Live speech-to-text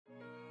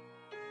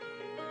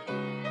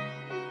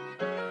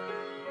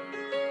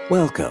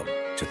Welcome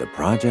to the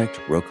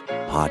Project Rook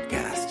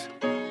Podcast,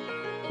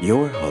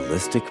 your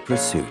holistic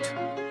pursuit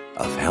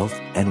of health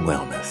and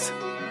wellness.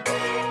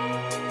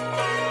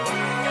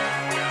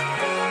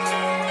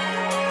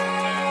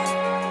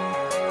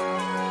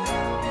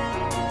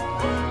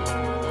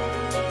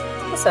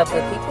 What's up,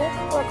 good people?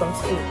 Welcome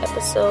to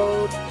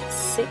episode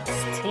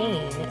 16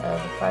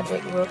 of the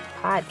Project Rook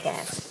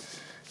Podcast,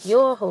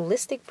 your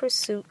holistic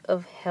pursuit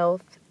of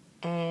health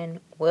and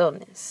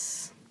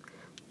wellness.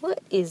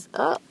 What is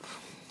up?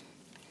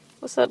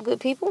 What's up, good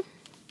people?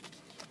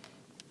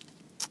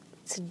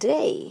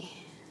 Today,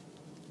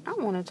 I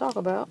want to talk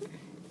about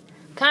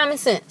common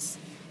sense.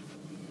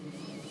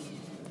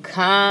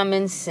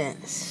 Common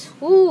sense.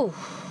 Woo.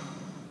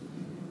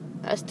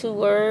 That's two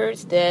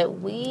words that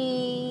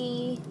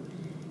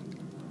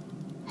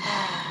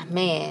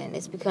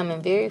it's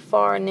becoming very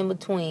far and in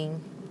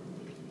between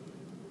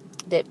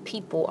that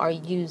people are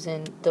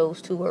using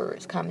those two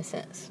words, common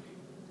sense.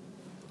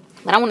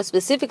 But I want to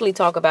specifically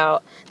talk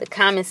about the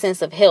common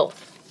sense of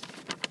health.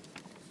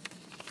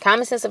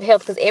 Common sense of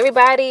health, because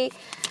everybody,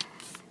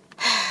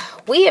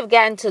 we have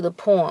gotten to the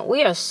point,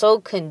 we are so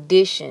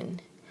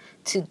conditioned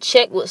to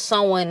check with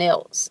someone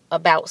else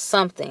about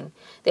something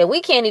that we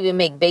can't even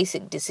make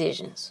basic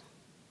decisions.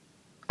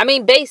 I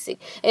mean, basic.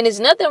 And there's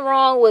nothing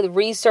wrong with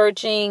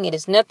researching. It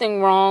is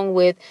nothing wrong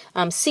with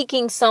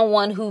seeking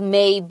someone who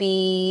may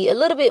be a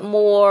little bit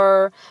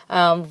more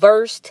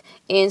versed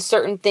in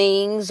certain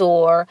things,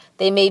 or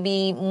they may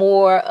be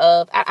more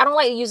of, I don't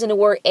like using the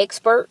word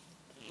expert,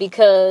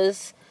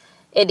 because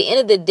at the end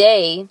of the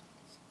day,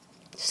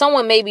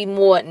 someone may be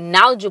more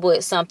knowledgeable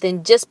at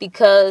something just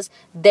because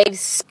they've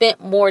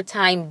spent more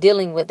time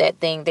dealing with that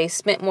thing. They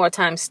spent more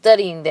time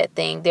studying that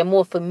thing. They're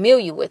more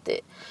familiar with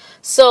it.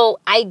 So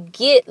I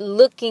get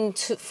looking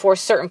for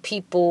certain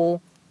people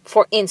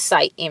for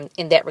insight in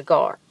that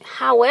regard.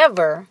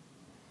 However,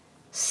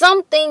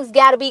 some things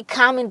got to be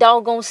common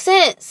doggone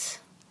sense.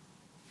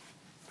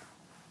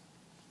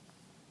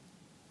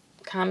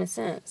 Common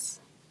sense.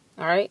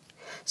 All right.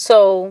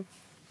 So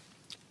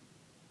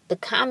the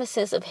common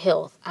sense of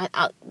health.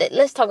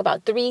 Let's talk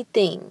about three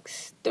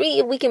things.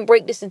 We can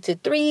break this into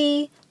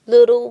three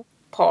little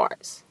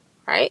parts.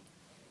 Right.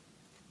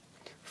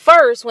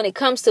 First, when it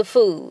comes to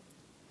food.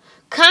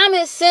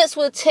 Common sense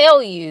will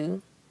tell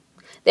you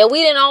that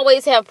we didn't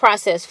always have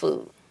processed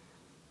food.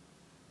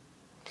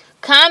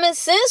 Common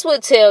sense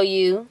will tell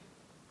you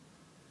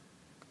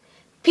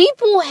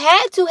people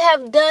had to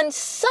have done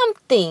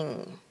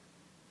something.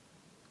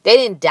 They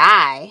didn't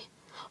die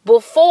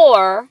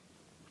before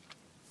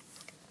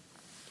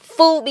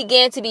food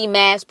began to be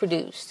mass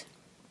produced.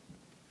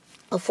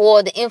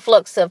 Before the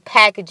influx of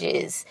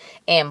packages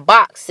and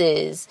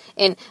boxes,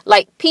 and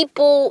like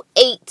people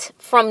ate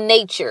from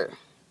nature.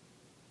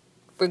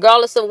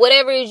 Regardless of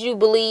whatever it is you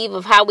believe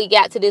of how we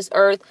got to this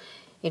earth,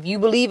 if you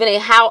believe in a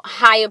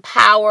higher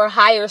power,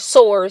 higher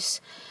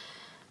source,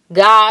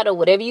 God, or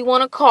whatever you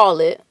want to call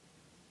it,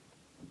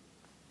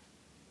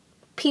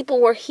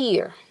 people were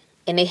here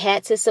and they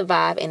had to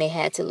survive and they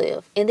had to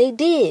live. And they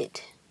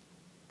did.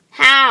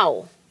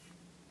 How?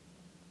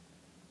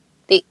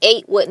 They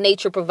ate what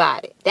nature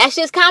provided. That's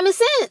just common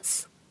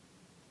sense.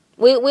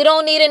 We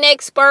don't need an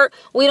expert.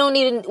 We don't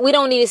need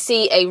to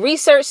see a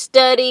research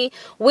study.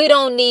 We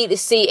don't need to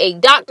see a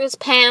doctor's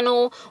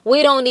panel.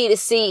 We don't need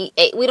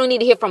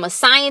to hear from a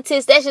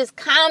scientist. That's just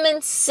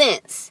common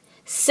sense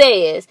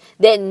says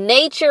that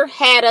nature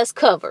had us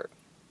covered.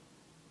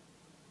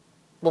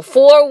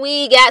 Before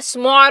we got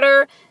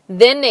smarter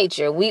than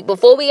nature,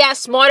 before we got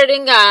smarter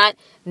than God,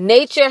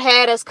 nature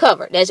had us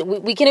covered.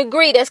 We can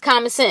agree that's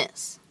common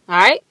sense. All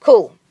right,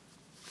 cool.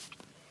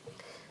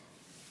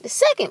 The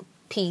second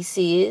piece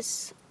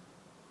is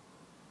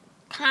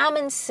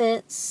common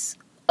sense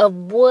of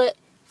what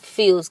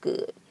feels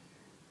good.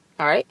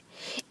 All right.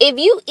 If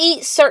you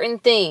eat certain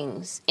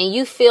things and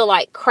you feel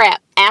like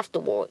crap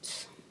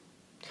afterwards,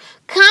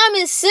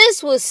 common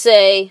sense would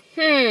say,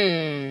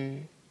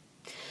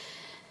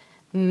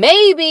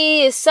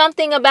 maybe it's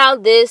something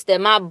about this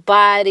that my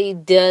body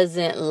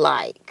doesn't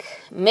like.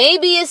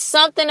 Maybe it's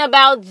something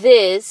about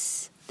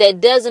this that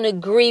doesn't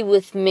agree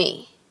with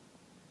me.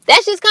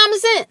 That's just common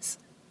sense.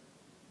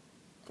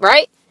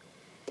 Right?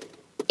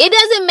 It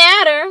doesn't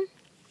matter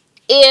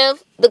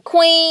if the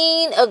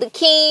queen of the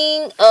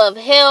king of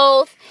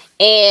health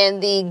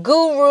and the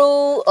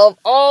guru of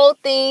all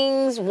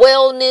things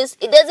wellness,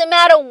 it doesn't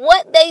matter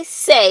what they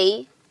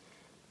say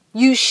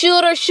you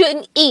should or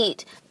shouldn't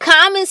eat.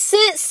 Common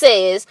sense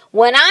says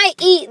when I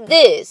eat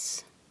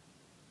this,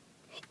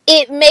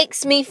 it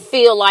makes me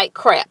feel like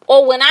crap.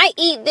 Or when I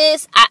eat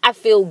this, I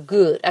feel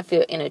good. I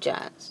feel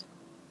energized.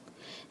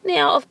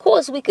 Now, of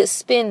course, we could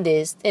spin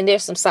this, and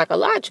there's some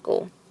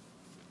psychological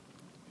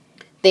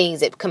things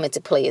that come into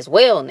play as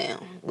well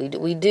now.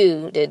 We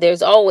do.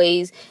 There's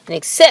always an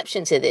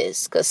exception to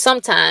this, because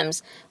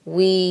sometimes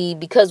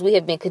because we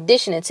have been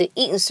conditioned into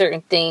eating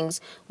certain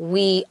things,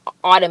 we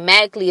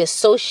automatically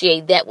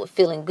associate that with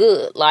feeling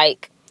good.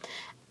 Like,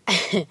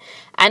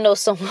 I know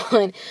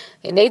someone,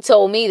 and they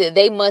told me that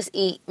they must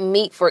eat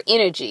meat for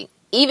energy.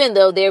 even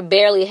though they're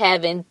barely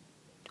having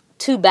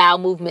 2 bowel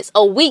movements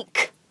a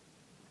week.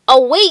 A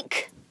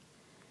week!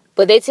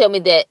 But they tell me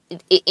that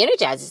it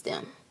energizes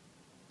them.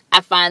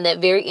 I find that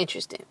very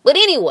interesting. But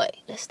anyway,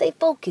 let's stay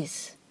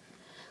focused.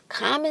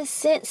 Common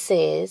sense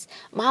says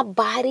my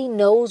body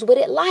knows what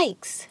it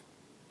likes.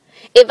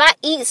 If I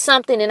eat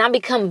something and I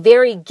become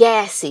very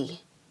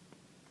gassy,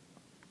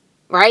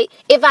 right?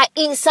 If I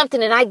eat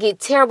something and I get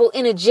terrible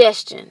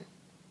indigestion.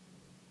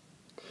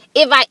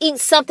 If I eat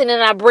something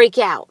and I break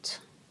out.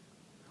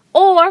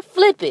 Or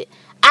flip it.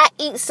 I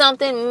eat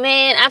something,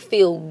 man, I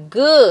feel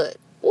good.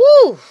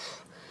 Woo!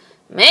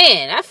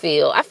 Man, I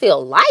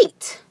feel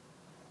light.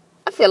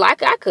 I feel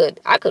like I could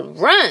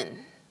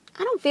run.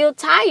 I don't feel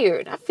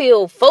tired. I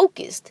feel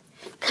focused.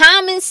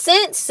 Common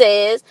sense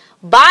says,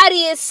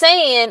 body is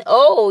saying,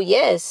 oh,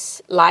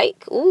 yes,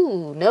 like,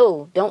 ooh,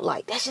 no, don't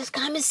like. That's just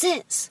common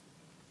sense.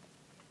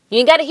 You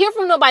ain't got to hear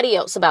from nobody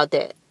else about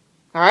that.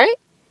 All right?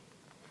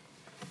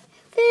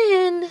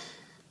 Then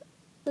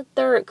the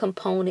third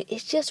component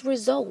is just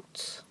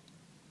results.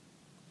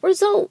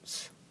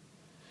 Results.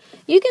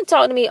 You can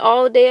talk to me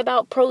all day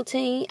about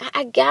protein.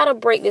 I got to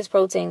break this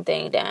protein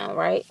thing down,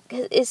 right?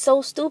 Because it's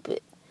so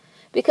stupid.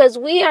 Because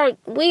we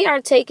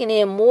are taking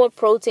in more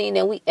protein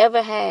than we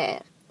ever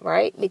have,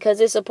 right? Because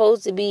it's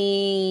supposed to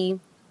be,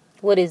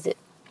 what is it?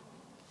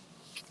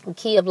 The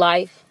key of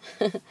life.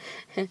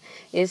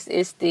 It's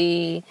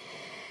the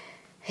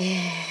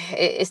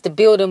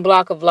building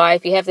block of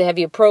life. You have to have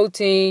your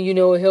protein. You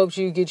know, it helps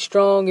you get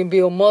strong and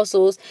build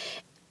muscles.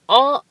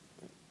 All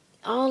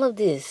of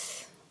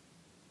this.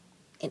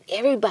 And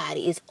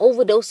everybody is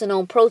overdosing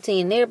on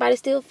protein and everybody's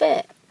still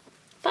fat.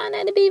 Find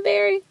that to be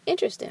very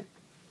interesting.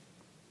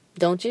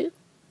 Don't you?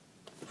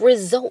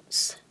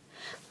 Results.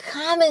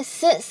 Common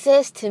sense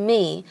says to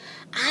me,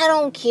 I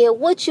don't care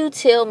what you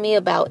tell me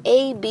about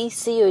A, B,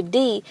 C, or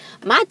D.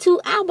 My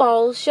 2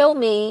 eyeballs show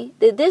me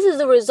that this is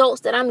the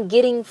results that I'm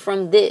getting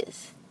from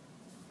this.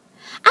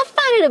 I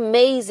find it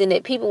amazing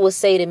that people will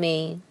say to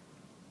me,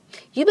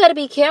 you better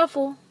be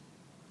careful.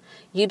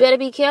 You better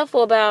be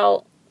careful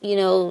about,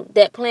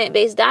 that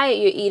plant-based diet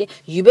you're eating.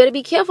 You better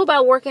be careful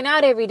about working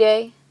out every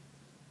day.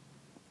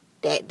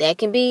 That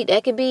can be,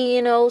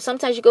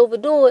 sometimes you can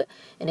overdo it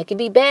and it can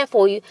be bad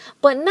for you.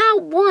 But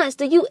not once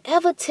do you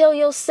ever tell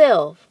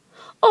yourself,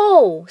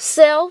 oh,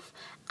 self,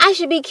 I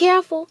should be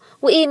careful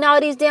with eating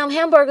all these damn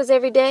hamburgers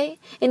every day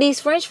and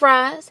these French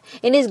fries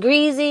and this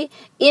greasy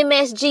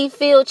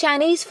MSG-filled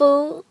Chinese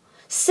food.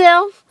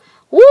 Self,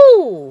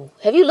 woo,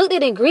 have you looked at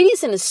the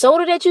ingredients in the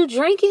soda that you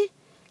drinking?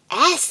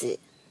 Acid,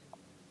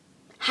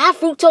 high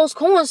fructose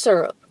corn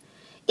syrup.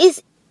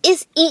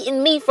 It's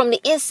eating me from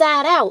the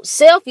inside out.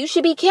 Self, you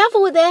should be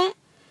careful with that.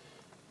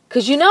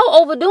 Because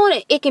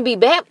overdoing it can be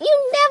bad.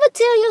 You never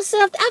tell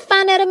yourself. I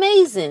find that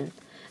amazing.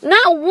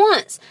 Not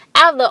once.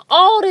 Out of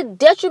all the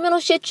detrimental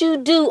shit you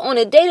do on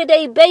a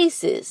day-to-day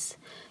basis,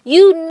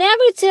 you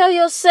never tell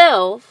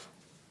yourself,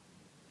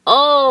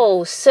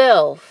 oh,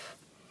 self,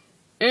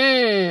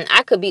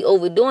 I could be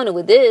overdoing it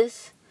with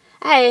this.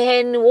 I hadn't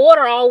had any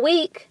water all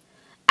week.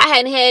 I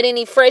hadn't had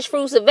any fresh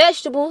fruits or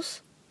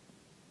vegetables.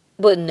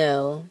 But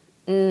no.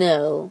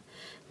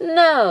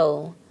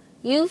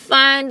 You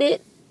find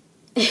it.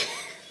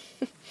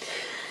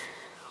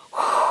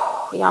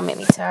 Y'all make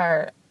me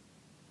tired.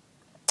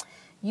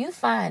 You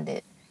find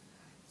it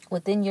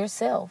within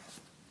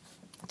yourself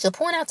to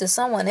point out to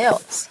someone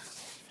else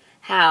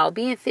how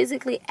being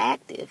physically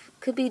active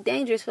could be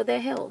dangerous for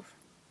their health.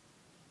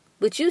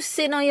 But you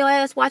sitting on your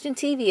ass watching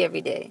TV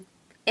every day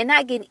and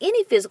not getting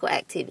any physical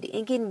activity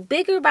and getting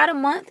bigger by the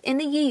month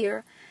and the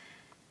year.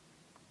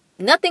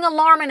 Nothing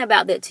alarming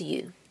about that to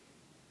you.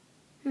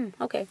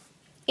 Okay.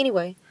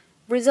 Anyway,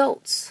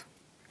 results.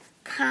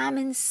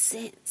 Common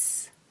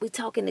sense. We're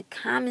talking the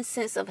common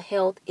sense of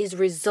health is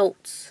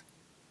results.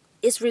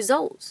 It's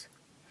results.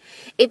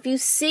 If you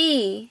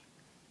see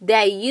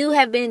that you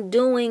have been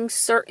doing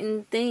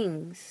certain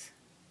things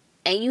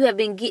and you have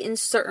been getting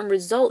certain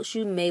results,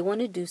 you may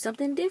want to do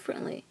something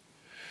differently.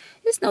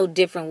 It's no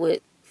different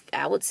with,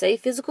 I would say,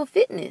 physical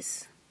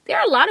fitness. There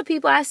are a lot of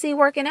people I see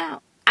working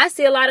out. I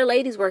see a lot of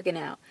ladies working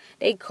out.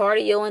 They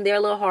cardio and they're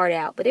a little hard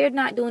out, but they're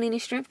not doing any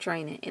strength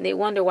training. And they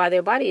wonder why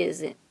their body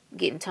isn't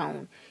getting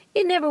toned.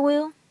 It never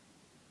will.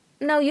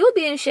 No, you'll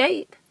be in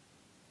shape.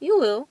 You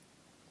will.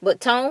 But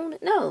toned?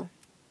 No.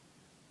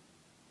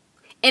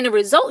 And the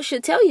results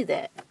should tell you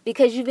that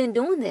because you've been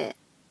doing that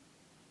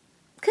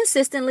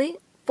consistently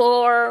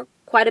for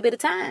quite a bit of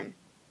time.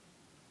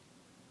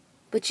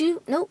 But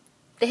nope.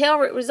 The hell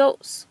with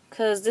results.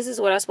 Because this is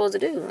what I'm supposed to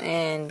do.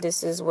 And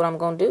this is what I'm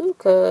going to do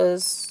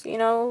because,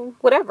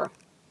 whatever.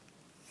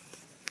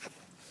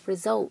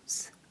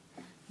 Results.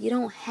 You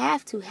don't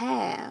have to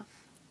have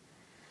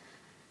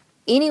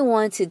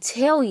anyone to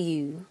tell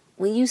you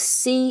when you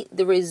see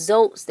the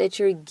results that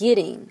you're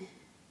getting.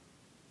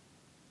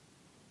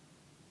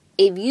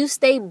 If you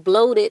stay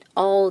bloated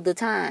all the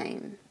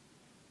time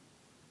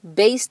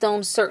based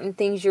on certain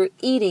things you're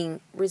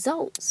eating,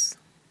 results.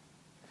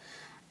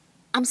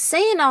 I'm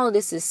saying all of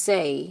this to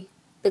say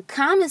the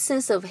common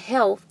sense of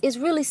health is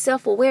really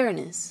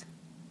self-awareness.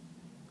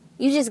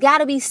 You just got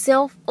to be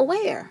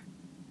self-aware.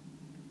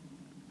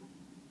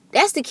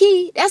 That's the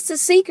key. That's the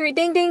secret.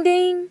 Ding, ding,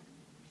 ding.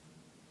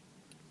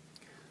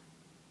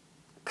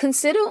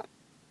 Consider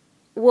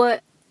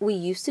what we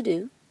used to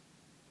do,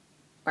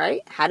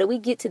 right? How did we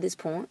get to this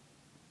point?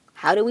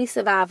 How do we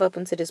survive up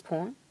until this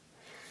point?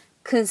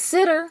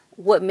 Consider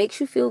what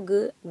makes you feel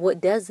good, what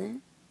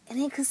doesn't,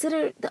 and then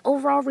consider the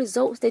overall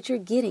results that you're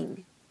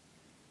getting.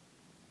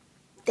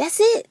 That's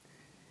it.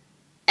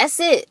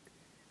 That's it.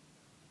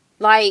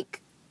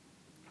 Like,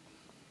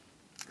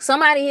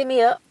 somebody hit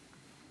me up.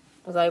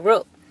 I was like,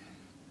 bro,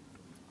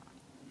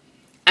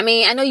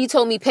 I know you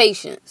told me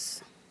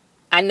patience.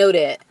 I know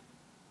that.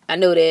 I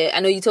know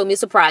you told me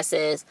it's a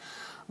process.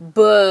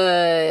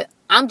 But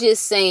I'm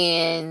just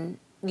saying,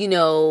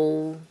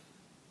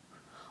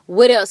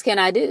 what else can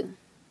I do?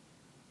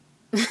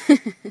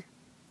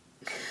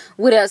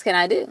 What else can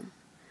I do?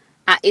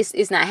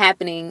 It's not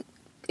happening.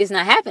 It's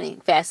not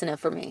happening fast enough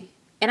for me.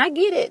 And I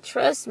get it.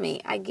 Trust me.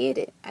 I get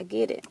it. I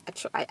get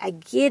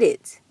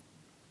it.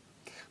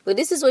 But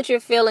this is what you're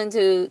failing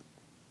to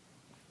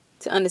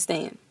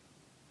understand.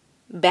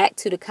 Back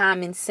to the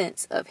common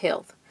sense of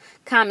health.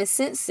 Common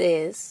sense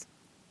says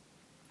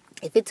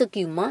if it took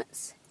you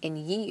months and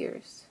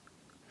years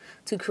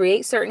to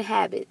create certain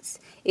habits,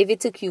 if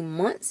it took you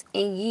months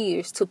and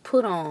years to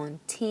put on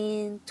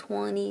 10,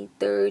 20,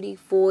 30,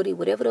 40,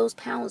 whatever those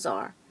pounds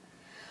are,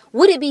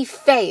 would it be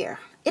fair?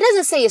 It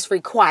doesn't say it's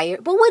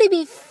required, but would it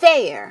be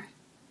fair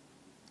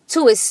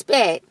to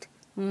expect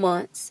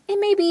months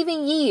and maybe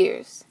even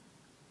years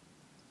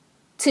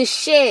to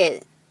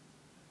shed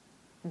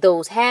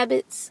those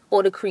habits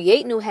or to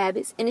create new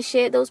habits and to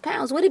shed those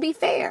pounds? Would it be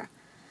fair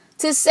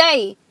to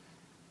say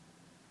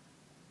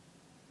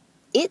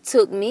it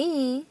took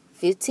me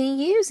 15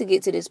 years to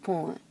get to this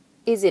point?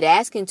 Is it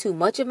asking too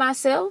much of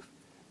myself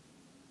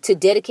to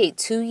dedicate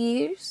 2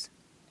 years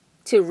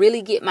to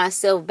really get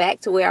myself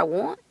back to where I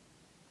want?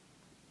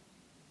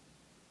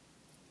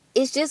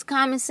 It's just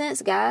common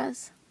sense,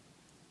 guys.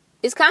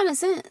 It's common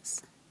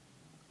sense.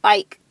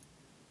 Like,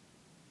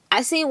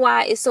 I see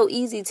why it's so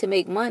easy to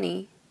make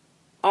money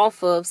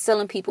off of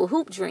selling people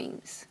hoop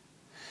dreams.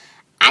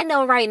 I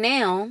know right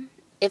now,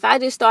 if I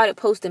just started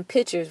posting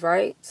pictures,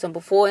 right, some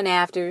before and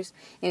afters,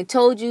 and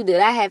told you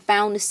that I had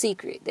found the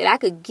secret, that I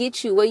could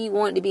get you where you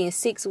wanted to be in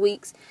 6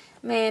 weeks,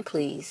 man,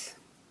 please,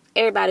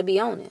 everybody be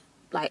on it.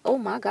 Like, oh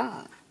my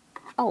God.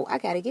 Oh, I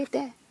got to get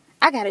that.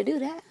 I got to do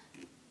that.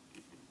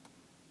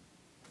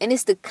 And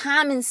it's the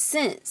common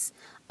sense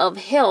of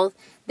health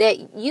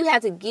that you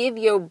have to give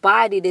your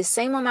body the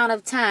same amount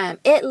of time,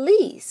 at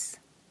least,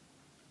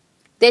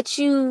 that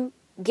you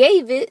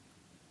gave it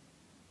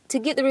to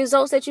get the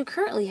results that you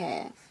currently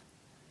have.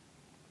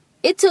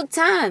 It took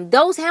time.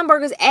 Those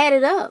hamburgers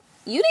added up.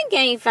 You didn't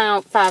gain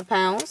 5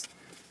 pounds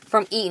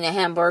from eating a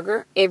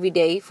hamburger every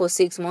day for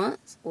 6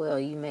 months. Well,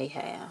 you may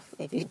have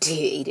if you did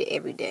eat it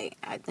every day.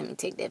 Let me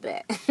take that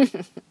back.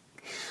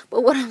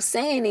 But what I'm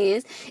saying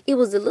is, it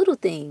was the little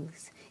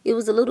things. It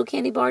was the little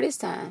candy bar this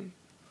time.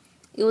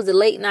 It was the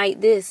late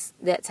night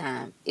that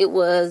time. It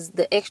was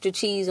the extra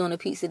cheese on a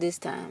pizza this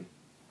time.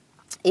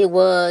 It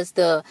was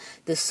the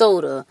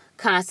soda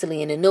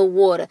constantly and the no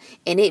water.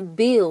 And it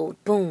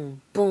built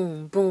boom,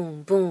 boom,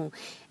 boom, boom.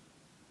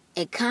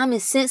 And common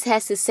sense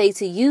has to say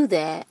to you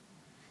that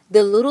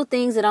the little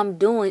things that I'm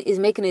doing is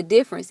making a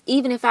difference,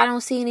 even if I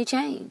don't see any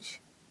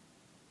change.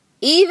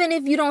 Even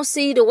if you don't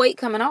see the weight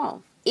coming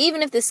off.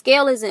 Even if the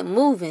scale isn't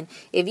moving.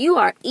 If you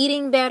are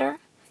eating better,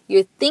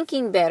 you're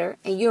thinking better,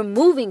 and you're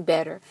moving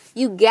better,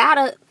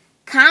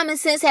 common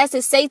sense has to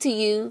say to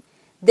you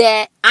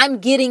that I'm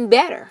getting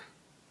better.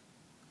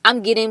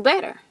 I'm getting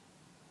better.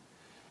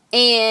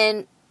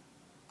 And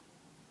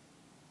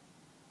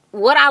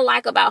what I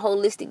like about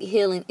holistic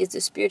healing is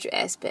the spiritual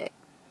aspect,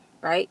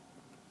 right?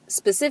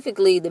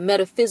 Specifically the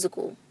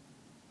metaphysical,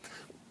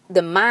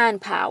 the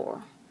mind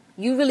power.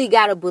 You really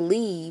got to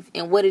believe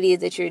in what it is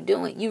that you're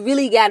doing. You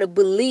really got to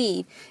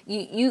believe.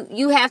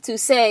 You have to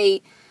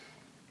say,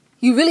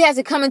 you really have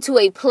to come into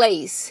a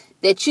place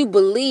that you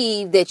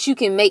believe that you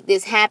can make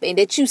this happen,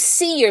 that you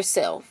see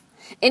yourself.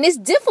 And it's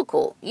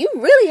difficult. You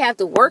really have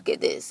to work at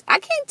this. I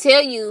can't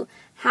tell you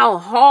how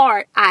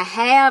hard I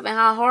have and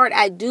how hard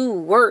I do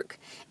work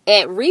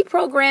at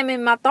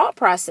reprogramming my thought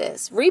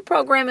process,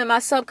 reprogramming my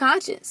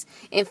subconscious,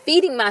 and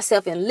feeding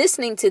myself and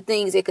listening to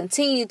things that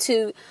continue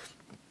to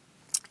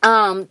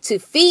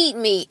feed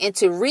me and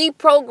to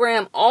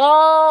reprogram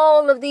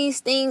all of these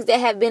things that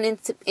have been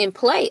in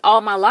play all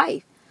my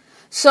life.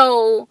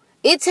 So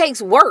it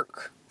takes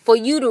work for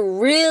you to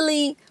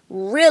really,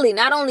 really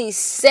not only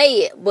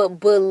say it,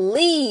 but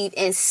believe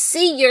and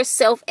see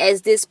yourself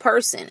as this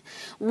person.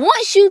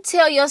 Once you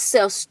tell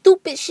yourself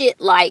stupid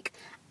shit like,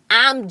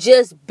 I'm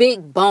just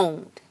big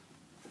boned,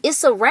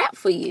 it's a wrap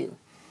for you.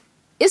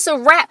 It's a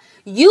wrap.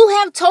 You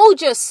have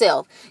told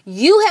yourself,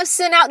 you have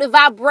sent out the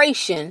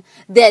vibration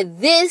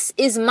that this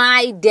is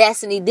my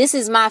destiny. This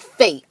is my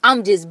fate.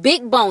 I'm just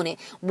big boned.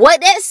 What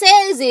that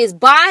says is,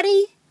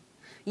 body,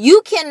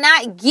 you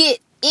cannot get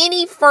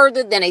any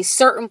further than a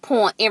certain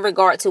point in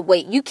regard to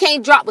weight. You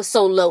can't drop it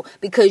so low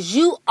because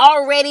you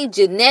already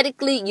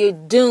genetically, you're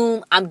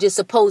doomed. I'm just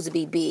supposed to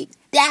be big.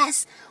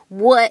 That's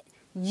what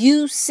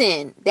you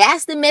send.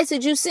 That's the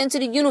message you send to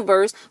the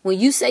universe when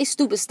you say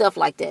stupid stuff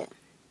like that.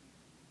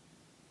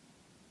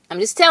 I'm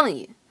just telling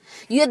you.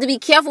 You have to be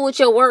careful with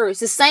your words.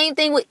 The same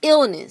thing with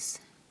illness.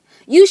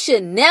 You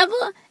should never,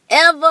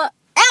 ever,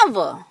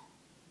 ever,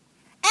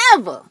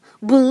 ever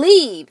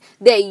believe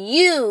that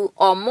you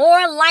are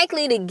more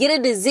likely to get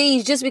a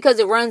disease just because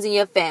it runs in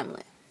your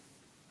family.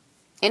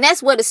 And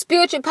that's where the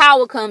spiritual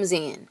power comes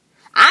in.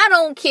 I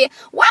don't care.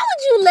 Why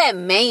would you let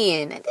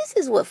man, this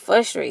is what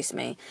frustrates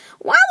me.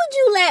 Why would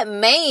you let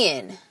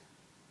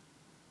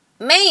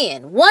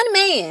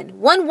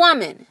one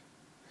woman,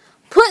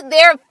 put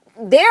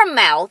their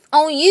mouth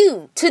on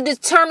you to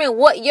determine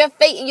what your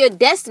fate and your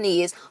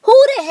destiny is?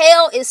 Who the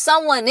hell is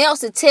someone else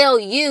to tell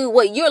you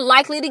what you're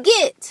likely to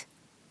get?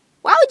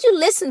 Why would you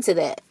listen to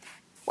that?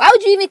 Why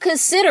would you even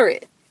consider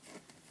it?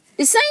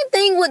 The same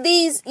thing with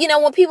these,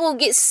 when people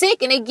get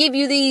sick and they give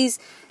you these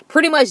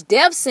pretty much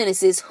death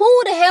sentences.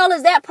 Who the hell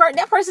is that person?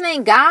 That person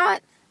ain't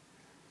God.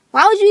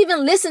 Why would you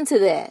even listen to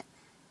that?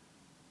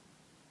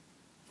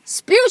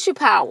 Spiritual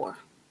power.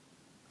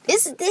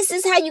 This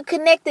is how you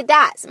connect the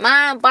dots.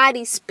 Mind,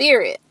 body,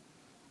 spirit.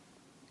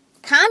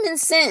 Common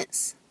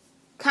sense.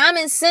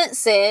 Common sense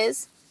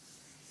says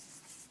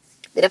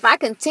that if I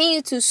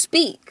continue to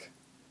speak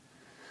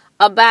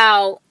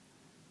about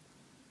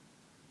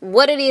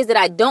what it is that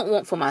I don't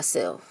want for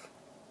myself,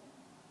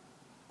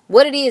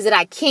 what it is that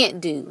I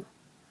can't do,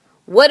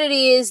 what it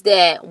is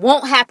that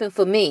won't happen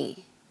for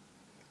me,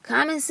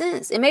 common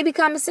sense. And maybe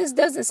common sense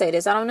doesn't say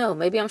this. I don't know.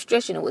 Maybe I'm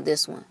stretching it with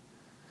this one.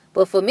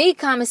 But for me,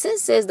 common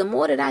sense says the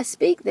more that I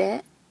speak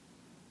that,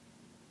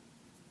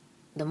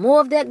 the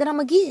more of that I'm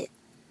going to get.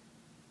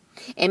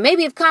 And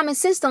maybe if common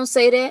sense don't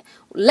say that,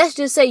 let's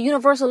just say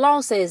universal law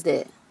says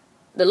that.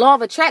 The law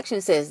of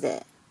attraction says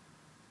that.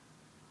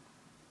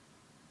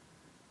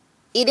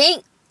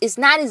 It's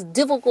not as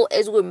difficult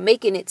as we're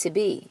making it to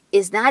be.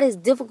 It's not as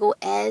difficult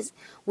as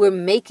we're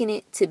making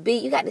it to be.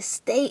 You got to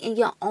stay in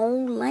your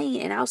own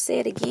lane. And I'll say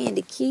it again.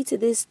 The key to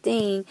this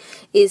thing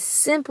is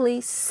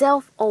simply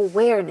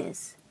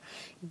self-awareness.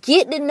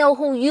 Get to know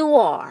who you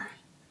are.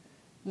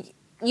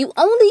 You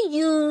only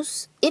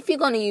use, if you're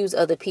going to use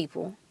other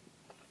people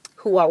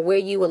who are where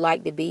you would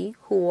like to be,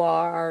 who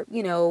are,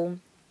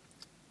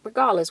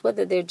 regardless,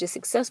 whether they're just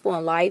successful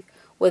in life,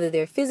 whether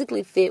they're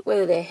physically fit,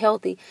 whether they're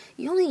healthy,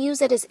 you only use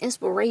that as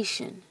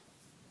inspiration,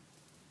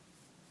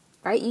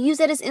 right? You use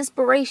that as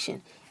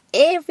inspiration.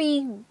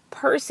 Every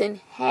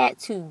person had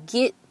to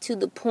get to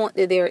the point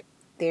that they're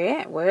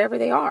at, wherever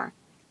they are.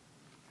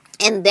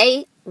 And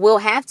they will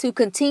have to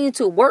continue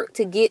to work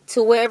to get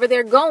to wherever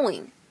they're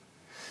going.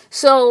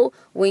 So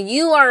when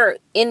you are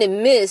in the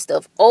midst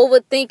of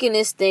overthinking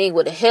this thing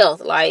with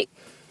health,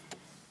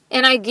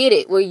 and I get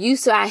it, we're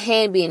used to our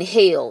hand being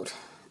held.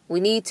 We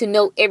need to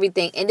know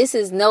everything. And this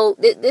is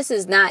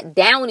not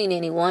downing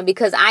anyone,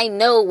 because I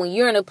know when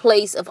you're in a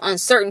place of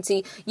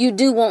uncertainty, you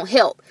do want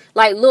help.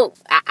 Look,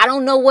 I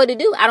don't know what to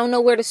do. I don't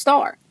know where to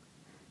start.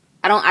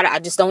 I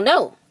just don't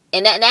know.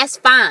 And that's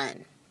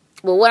fine.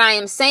 But what I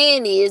am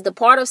saying is the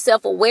part of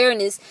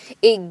self-awareness,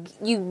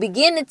 you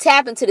begin to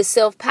tap into the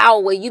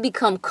self-power where you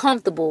become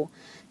comfortable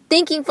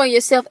thinking for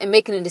yourself and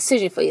making a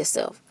decision for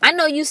yourself. I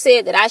know you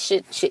said that I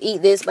should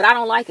eat this, but I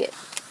don't like it.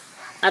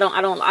 I don't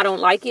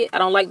like it. I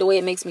don't like the way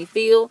it makes me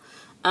feel.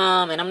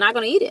 And I'm not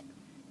going to eat it.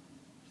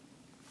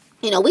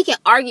 We can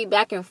argue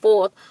back and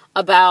forth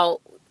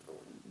about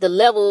the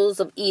levels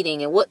of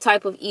eating and what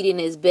type of eating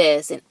is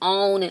best, and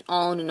on and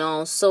on and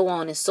on, so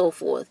on and so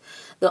forth.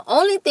 The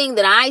only thing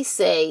that I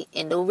say,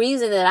 and the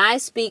reason that I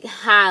speak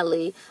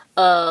highly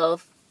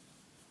of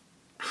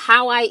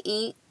how I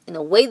eat and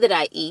the way that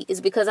I eat,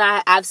 is because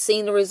I've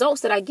seen the results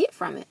that I get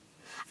from it.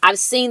 I've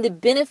seen the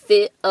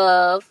benefit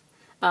of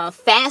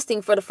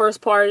fasting for the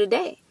first part of the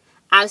day.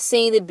 I've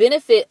seen the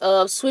benefit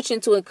of switching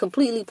to a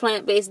completely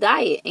plant-based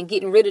diet and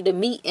getting rid of the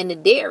meat and the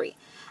dairy.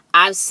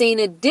 I've seen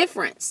a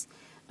difference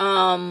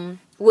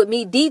with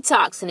me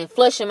detoxing and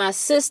flushing my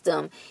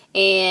system,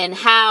 and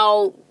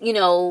how,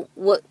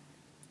 what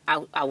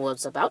I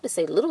was about to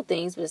say little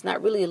things, but it's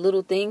not really a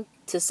little thing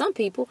to some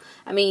people.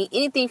 I mean,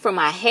 anything from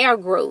my hair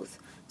growth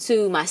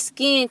to my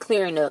skin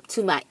clearing up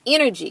to my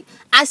energy,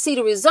 I see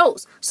the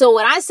results. So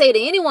what I say to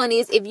anyone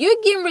is, if you're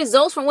getting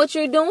results from what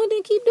you're doing,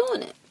 then keep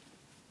doing it.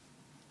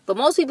 But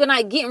most people are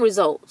not getting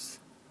results.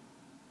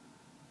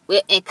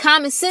 And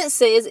common sense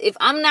says, if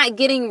I'm not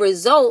getting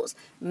results,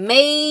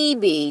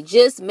 maybe,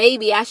 just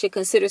maybe, I should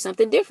consider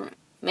something different.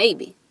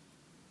 Maybe.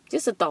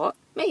 Just a thought.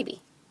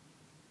 Maybe.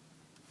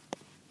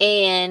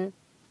 And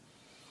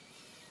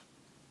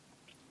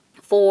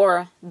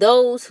for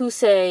those who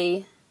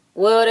say,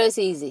 well, that's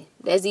easy.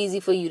 That's easy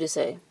for you to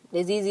say.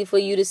 That's easy for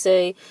you to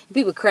say.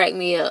 People crack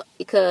me up,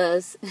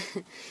 because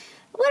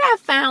what I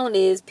found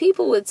is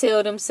people would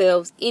tell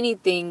themselves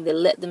anything to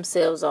let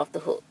themselves off the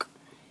hook.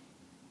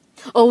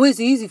 Oh, it's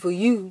easy for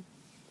you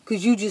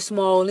because you just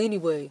small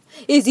anyway.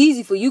 It's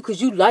easy for you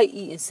because you like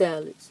eating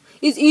salads.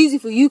 it's easy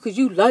for you because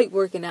you like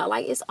working out.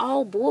 Like, it's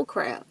all bull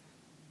crap.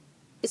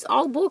 It's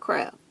all bull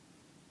crap.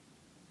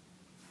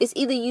 It's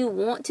either you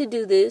want to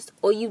do this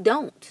or you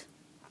don't.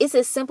 It's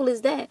as simple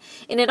as that.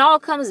 And it all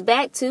comes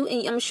back to,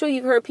 and I'm sure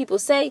you've heard people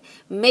say,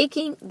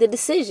 making the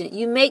decision.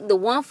 You make the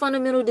one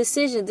fundamental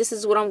decision. This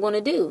is what I'm going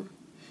to do.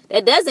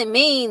 That doesn't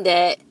mean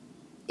that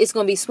it's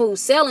going to be smooth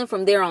sailing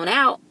from there on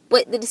out,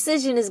 but the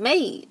decision is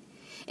made.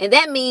 And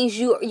that means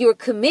you're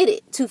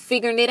committed to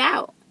figuring it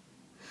out.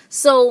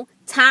 So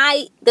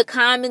tie the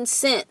common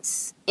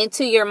sense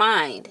into your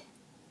mind.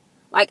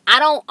 Like,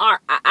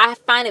 I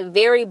find it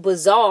very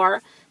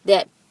bizarre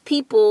that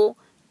people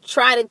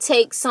try to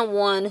take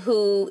someone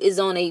who is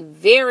on a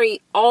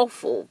very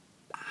awful,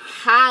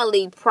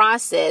 highly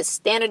processed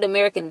standard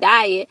American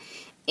diet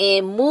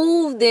and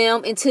move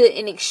them into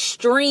an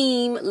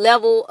extreme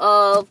level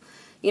of,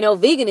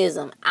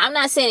 veganism. I'm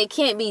not saying it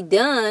can't be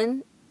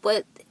done,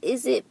 but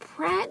is it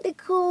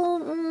practical?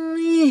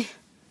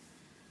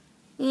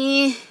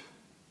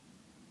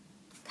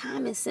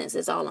 Common sense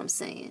is all I'm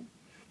saying.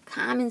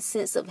 Common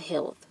sense of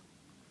health.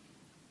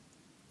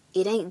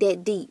 It ain't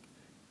that deep.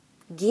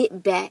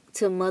 Get back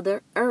to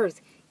Mother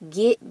Earth.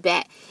 Get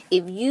back.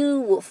 If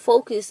you will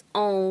focus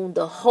on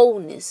the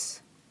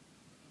wholeness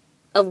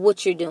of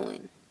what you're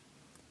doing.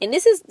 And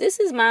this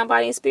is mind,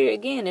 body, and spirit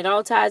again. It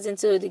all ties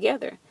into it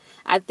together.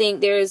 I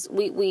think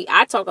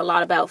I talk a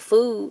lot about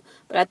food,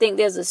 but I think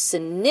there's a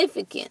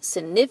significant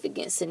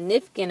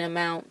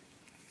amount,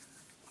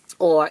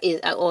 or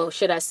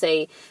should I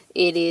say,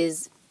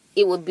 it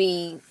would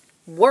be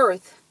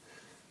worth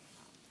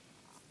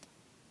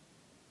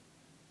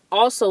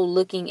also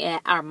looking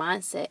at our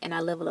mindset and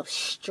our level of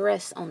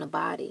stress on the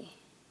body.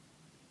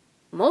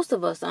 Most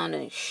of us are on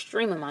an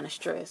extreme amount of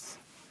stress.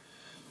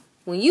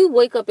 When you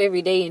wake up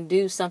every day and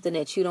do something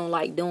that you don't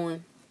like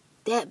doing,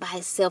 that by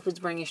itself is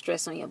bringing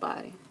stress on your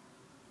body.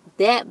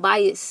 That by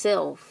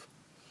itself,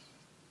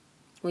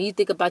 when you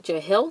think about your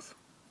health,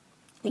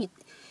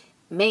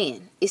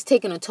 it's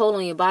taking a toll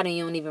on your body and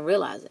you don't even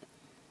realize it.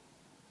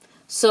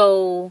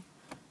 So,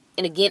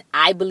 and again,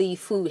 I believe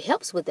food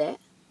helps with that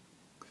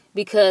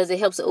because it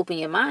helps to open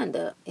your mind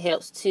up.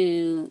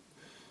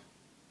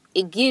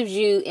 It gives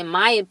you, in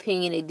my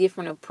opinion, a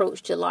different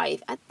approach to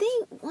life. I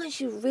think once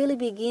you really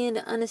begin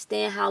to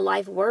understand how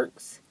life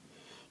works,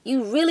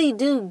 you really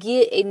do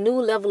get a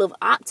new level of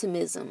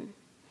optimism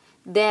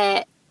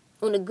that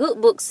when the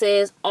good book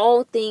says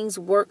all things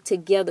work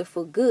together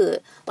for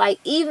good, like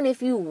even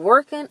if you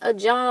working a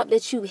job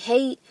that you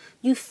hate,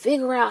 you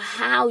figure out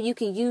how you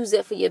can use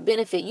it for your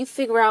benefit. You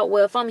figure out,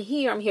 well, if I'm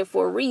here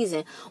for a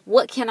reason.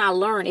 What can I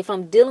learn? If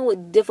I'm dealing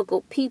with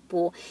difficult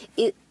people,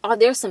 are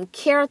there some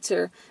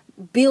character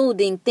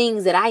building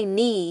things that I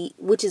need,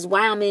 which is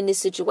why I'm in this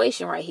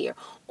situation right here?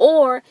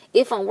 Or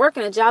if I'm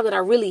working a job that I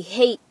really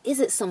hate, is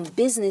it some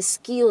business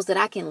skills that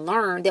I can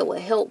learn that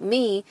will help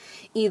me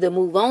either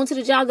move on to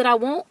the job that I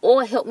want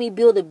or help me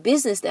build a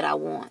business that I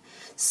want?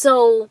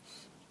 So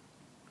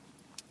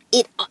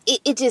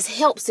it just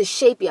helps to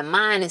shape your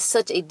mind in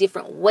such a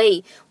different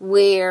way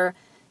where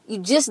you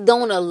just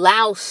don't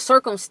allow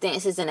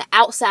circumstances in the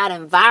outside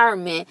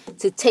environment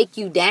to take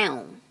you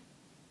down.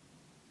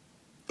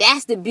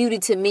 That's the beauty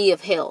to me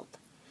of health.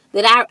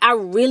 That I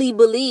really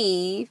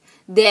believe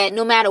that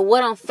no matter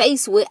what I'm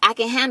faced with, I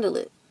can handle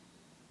it.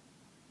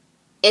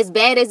 As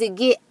bad as it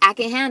get, I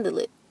can handle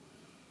it.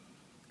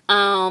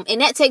 And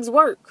that takes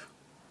work.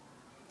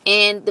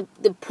 And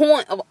the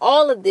point of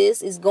all of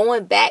this is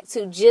going back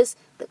to just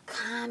the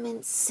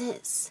common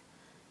sense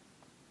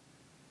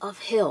of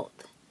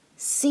health.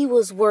 See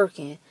what's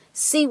working.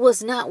 See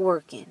what's not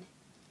working.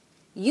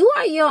 You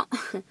are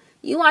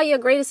your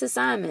greatest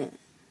assignment.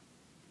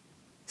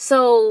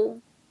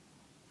 So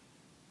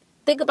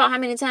think about how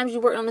many times you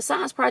worked on a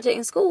science project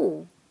in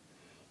school.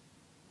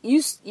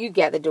 You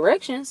got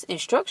the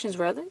instructions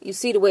rather. You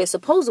see the way it's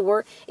supposed to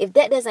work. If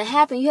that doesn't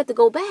happen, you have to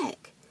go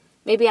back.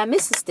 Maybe I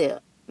missed a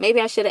step. Maybe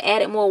I should have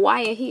added more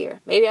wire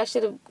here. Maybe I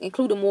should have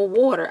included more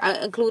water.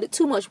 I included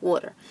too much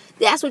water.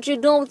 That's what you're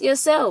doing with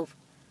yourself.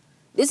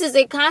 This is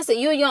a constant.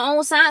 You're your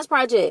own science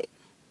project.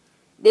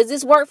 Does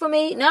this work for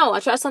me? No, I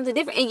try something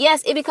different. And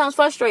yes, it becomes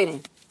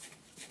frustrating.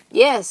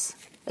 Yes.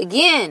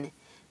 Again,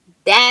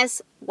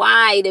 that's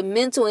why the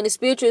mental and the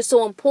spiritual is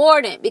so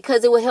important,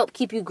 because it will help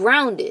keep you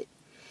grounded.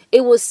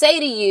 It will say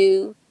to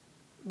you,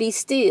 be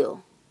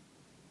still.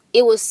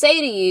 It will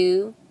say to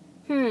you,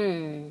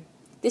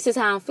 this is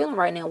how I'm feeling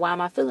right now. Why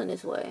am I feeling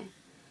this way?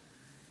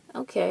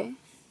 Okay.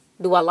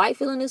 Do I like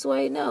feeling this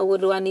way? No.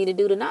 What do I need to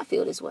do to not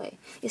feel this way?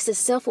 It's the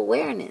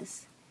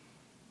self-awareness.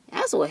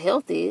 That's what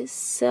health is.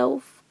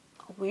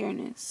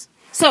 Self-awareness.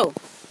 So,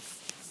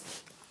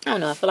 I don't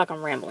know. I feel like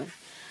I'm rambling.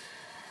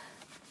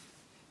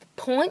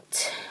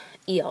 Point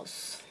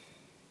EOS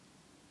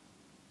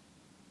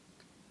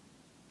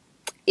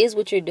is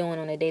what you're doing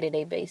on a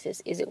day-to-day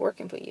basis. Is it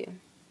working for you?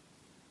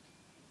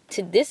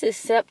 This is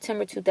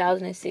September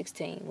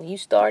 2016. When you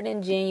started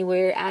in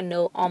January, I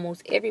know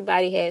almost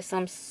everybody had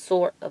some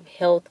sort of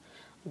health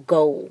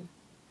goal.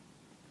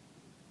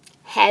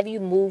 Have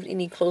you moved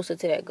any closer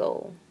to that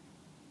goal?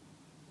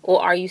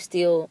 Or are you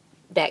still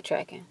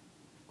backtracking?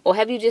 Or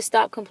have you just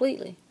stopped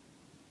completely?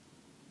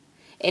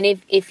 And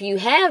if you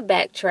have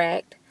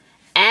backtracked,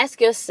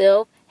 ask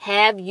yourself,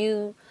 are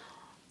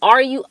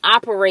you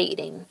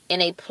operating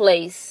in a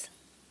place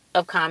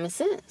of common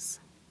sense?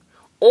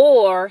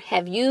 Or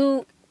have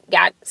you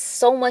got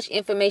so much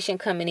information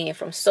coming in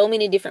from so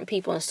many different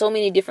people and so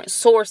many different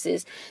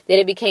sources that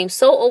it became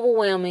so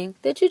overwhelming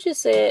that you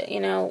just said,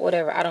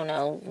 whatever, I don't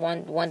know.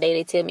 One day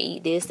they tell me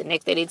eat this, the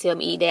next day they tell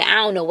me eat that. I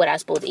don't know what I'm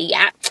supposed to eat.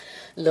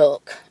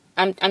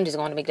 I'm just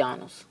going to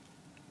McDonald's.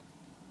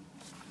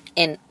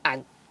 And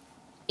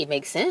it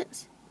makes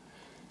sense.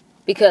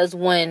 Because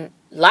when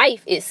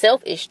life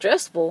itself is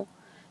stressful,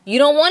 you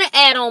don't want to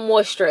add on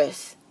more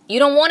stress. You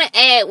don't want to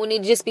add when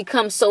it just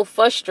becomes so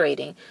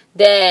frustrating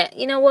that,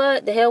 you know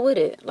what, the hell with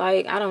it.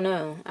 Like, I don't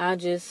know.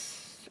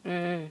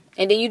 And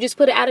then you just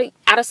put it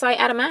out of sight,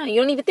 out of mind.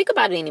 You don't even think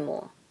about it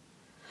anymore.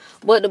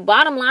 But the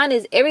bottom line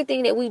is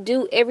everything that we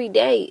do every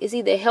day is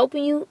either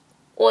helping you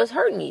or it's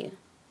hurting you.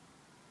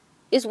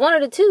 It's one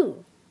of the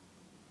two.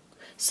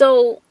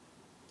 So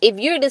if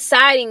you're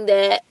deciding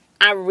that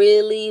I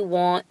really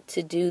want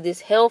to do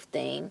this health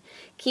thing,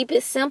 keep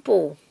it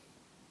simple.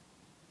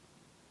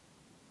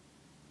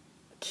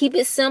 Keep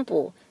it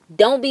simple.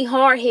 Don't be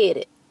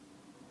hard-headed.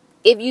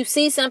 If you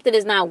see something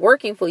is not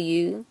working for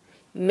you,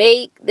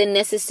 make the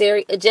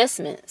necessary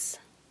adjustments.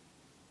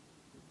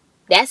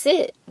 That's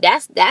it.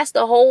 That's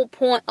the whole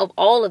point of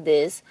all of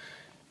this,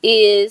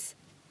 is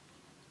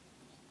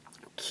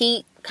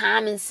keep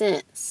common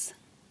sense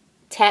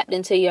tapped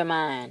into your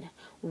mind.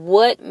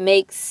 What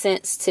makes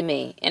sense to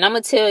me? And I'm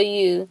going to tell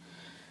you,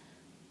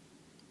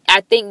 I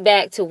think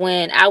back to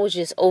when I was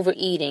just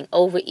overeating.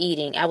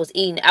 I was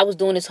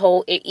doing this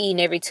whole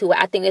eating every 2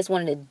 hours. I think that's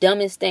one of the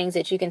dumbest things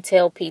that you can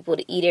tell people,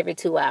 to eat every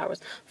 2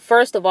 hours.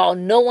 First of all,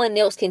 no one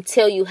else can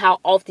tell you how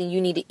often you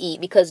need to eat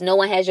because no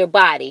one has your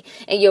body.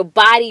 And your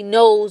body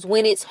knows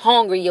when it's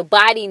hungry. Your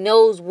body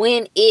knows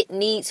when it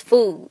needs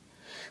food.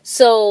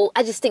 So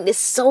I just think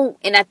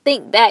and I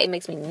think back, it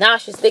makes me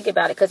nauseous thinking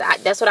about it, because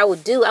that's what I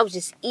would do. I was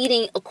just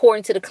eating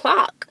according to the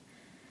clock.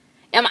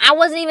 And I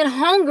wasn't even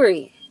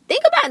hungry.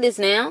 Think about this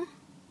now.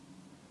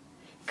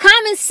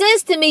 Common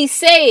sense to me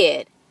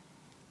said,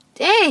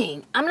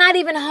 dang, I'm not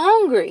even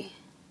hungry.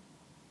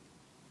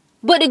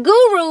 But the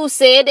guru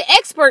said, the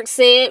expert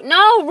said,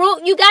 no,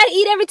 you got to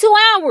eat every 2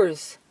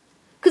 hours.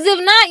 Because if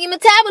not, your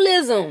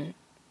metabolism,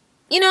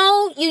 you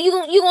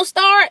going to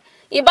start,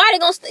 your body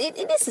going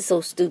to, this is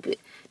so stupid,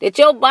 that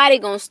your body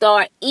going to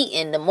start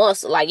eating the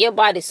muscle. Like, your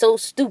body's so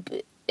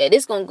stupid that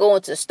it's going to go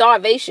into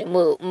starvation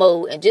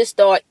mode and just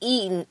start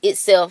eating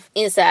itself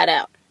inside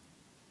out.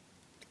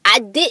 I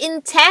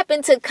didn't tap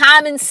into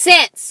common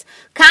sense.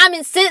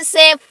 Common sense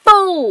said,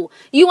 fool,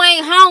 you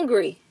ain't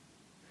hungry.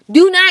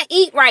 Do not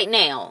eat right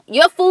now.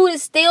 Your food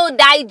is still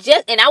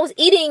digest. And I was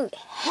eating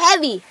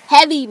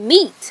heavy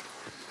meat.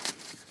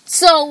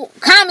 So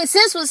common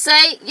sense would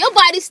say your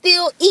body's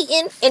still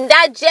eating and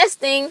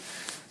digesting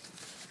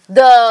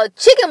the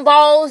chicken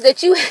balls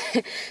that you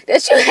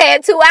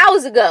had 2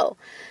 hours ago.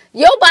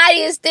 Your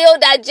body is still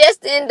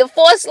digesting the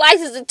 4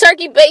 slices of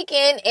turkey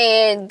bacon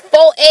and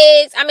 4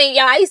 eggs. I mean,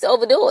 y'all, I used to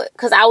overdo it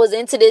because I was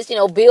into this,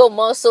 build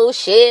muscle,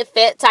 shed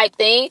fat type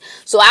thing.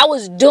 So I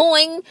was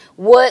doing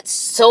what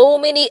so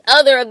many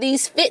other of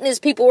these fitness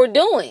people were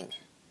doing.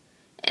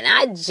 And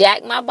I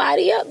jacked my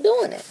body up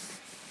doing it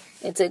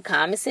until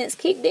common sense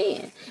kicked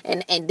in.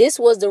 And this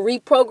was the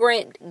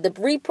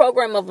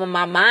reprogram of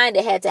my mind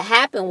that had to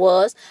happen.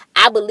 Was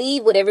I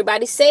believe what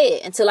everybody said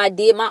until I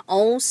did my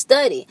own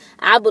study.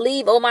 I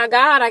believe, oh my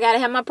God, I got to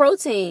have my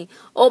protein.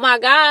 Oh my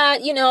God,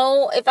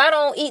 if I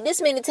don't eat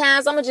this many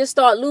times, I'm going to just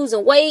start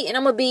losing weight and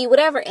I'm going to be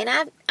whatever. And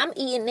I'm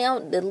eating now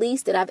the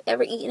least that I've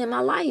ever eaten in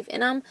my life.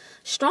 And I'm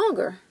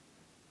stronger.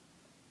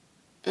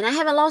 And I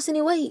haven't lost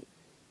any weight.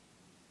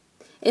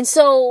 And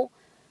so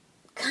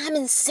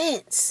common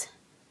sense.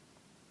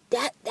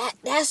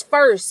 That's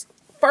first.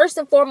 First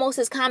and foremost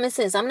is common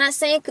sense. I'm not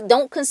saying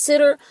don't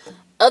consider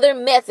other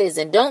methods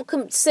and don't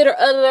consider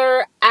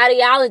other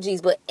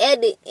ideologies, but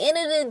at the end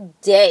of the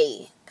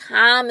day,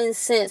 common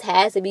sense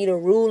has to be the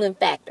ruling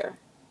factor.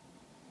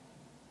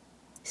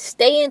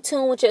 Stay in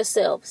tune with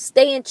yourself.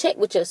 Stay in check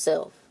with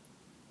yourself.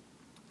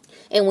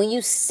 And when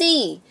you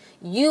see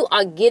you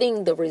are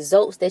getting the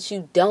results that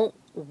you don't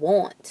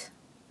want,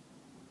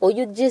 or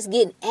you're just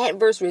getting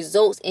adverse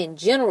results in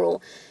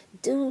general,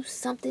 do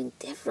something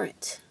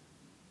different.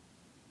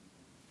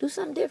 Do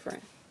something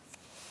different.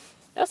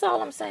 That's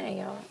all I'm saying,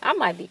 y'all. I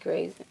might be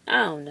crazy.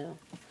 I don't know.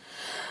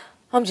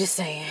 I'm just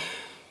saying.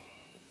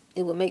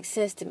 It would make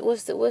sense to me.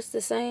 What's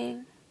the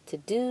saying? To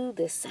do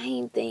the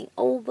same thing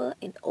over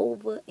and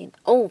over and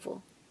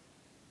over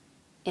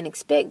and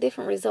expect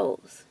different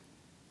results.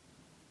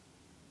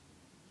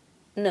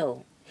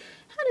 No.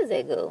 How does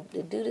that go?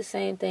 To do the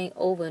same thing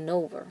over and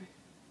over,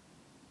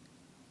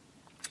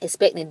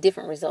 expecting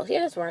different results.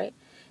 Yeah, that's right.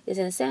 It's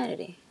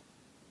insanity.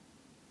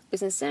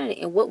 It's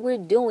insanity. And what we're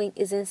doing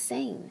is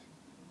insane.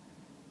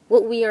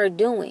 What we are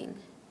doing.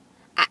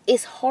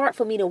 It's hard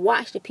for me to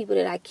watch the people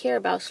that I care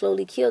about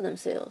slowly kill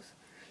themselves.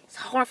 It's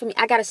hard for me.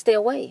 I got to stay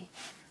away.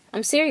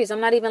 I'm serious. I'm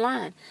not even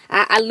lying.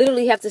 I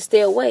literally have to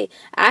stay away.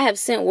 I have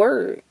sent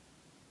word.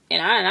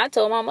 And I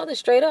told my mother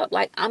straight up,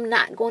 like, I'm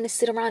not going to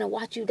sit around and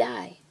watch you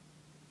die.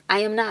 I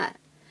am not.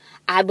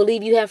 I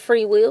believe you have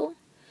free will.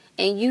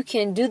 And you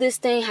can do this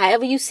thing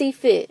however you see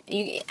fit.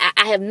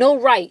 I have no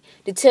right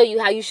to tell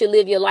you how you should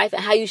live your life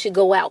and how you should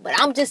go out. But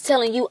I'm just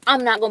telling you,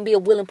 I'm not going to be a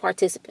willing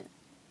participant.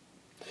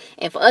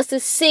 And for us to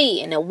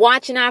see and to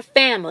watch in our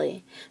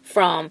family,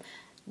 from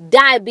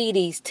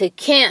diabetes to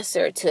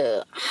cancer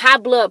to high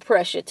blood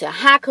pressure to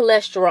high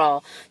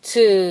cholesterol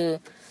to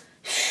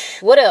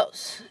what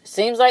else?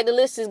 Seems like the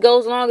list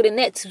goes longer than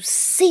that. To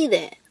see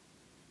that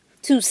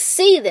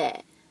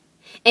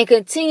and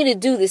continue to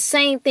do the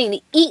same thing,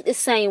 to eat the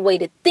same way,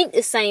 to think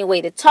the same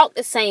way, to talk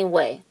the same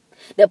way,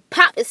 to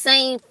pop the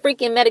same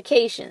freaking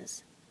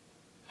medications.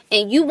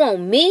 And you want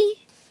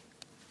me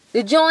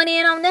to join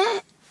in on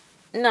that?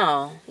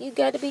 No, you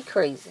got to be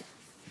crazy.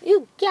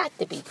 You got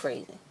to be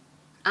crazy.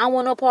 I don't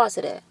want no parts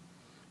of that.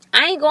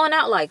 I ain't going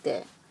out like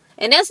that.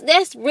 And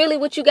that's really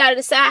what you got to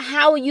decide.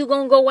 How are you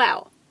going to go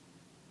out?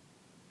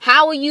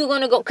 How are you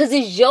going to go? Because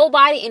it's your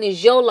body and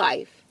it's your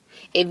life.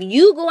 If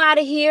you go out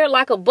of here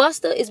like a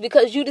buster, it's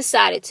because you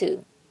decided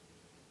to.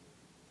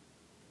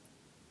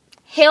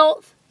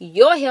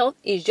 Your health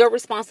is your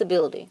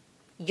responsibility.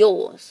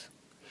 Yours.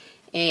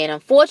 And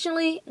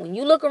unfortunately, when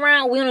you look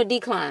around, we're on a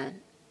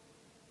decline.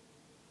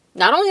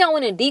 Not only are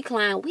we in a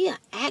decline, we are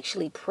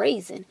actually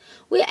praising.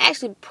 We're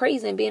actually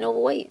praising being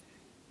overweight.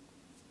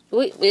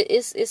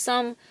 It's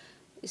some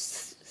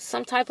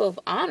type of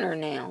honor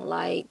now.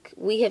 Like,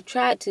 we have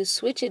tried to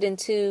switch it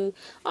into,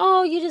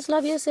 oh, you just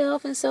love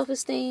yourself and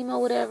self-esteem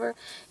or whatever.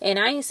 And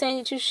I ain't saying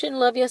that you shouldn't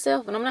love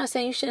yourself, and I'm not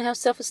saying you shouldn't have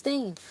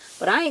self-esteem.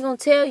 But I ain't gonna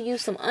tell you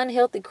some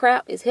unhealthy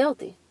crap is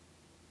healthy.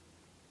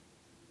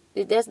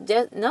 That's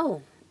just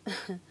no.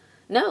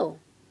 No.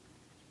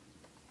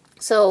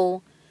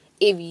 So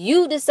if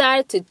you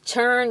decide to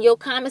turn your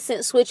common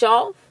sense switch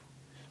off,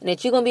 and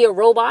that you're going to be a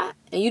robot,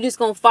 and you're just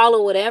going to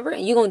follow whatever,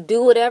 and you're going to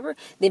do whatever,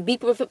 then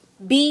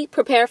be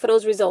prepared for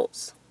those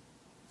results.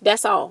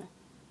 That's all.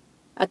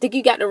 I think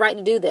you got the right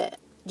to do that.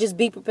 Just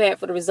be prepared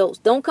for the results.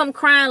 Don't come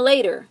crying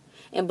later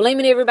and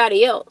blaming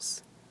everybody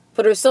else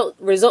for the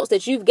results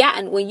that you've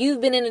gotten when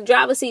you've been in the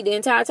driver's seat the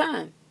entire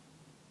time.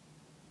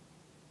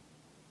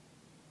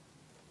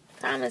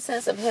 Common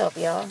sense of health,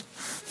 y'all.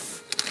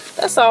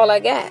 That's all I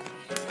got.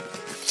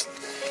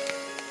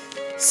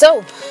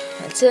 So,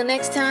 until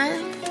next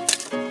time,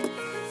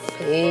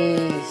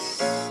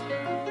 peace.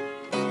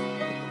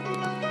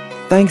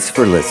 Thanks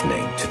for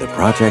listening to the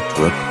Project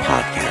Rook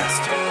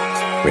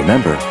podcast.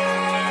 Remember,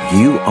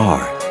 you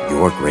are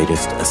your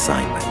greatest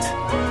assignment.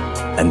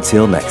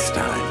 Until next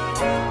time.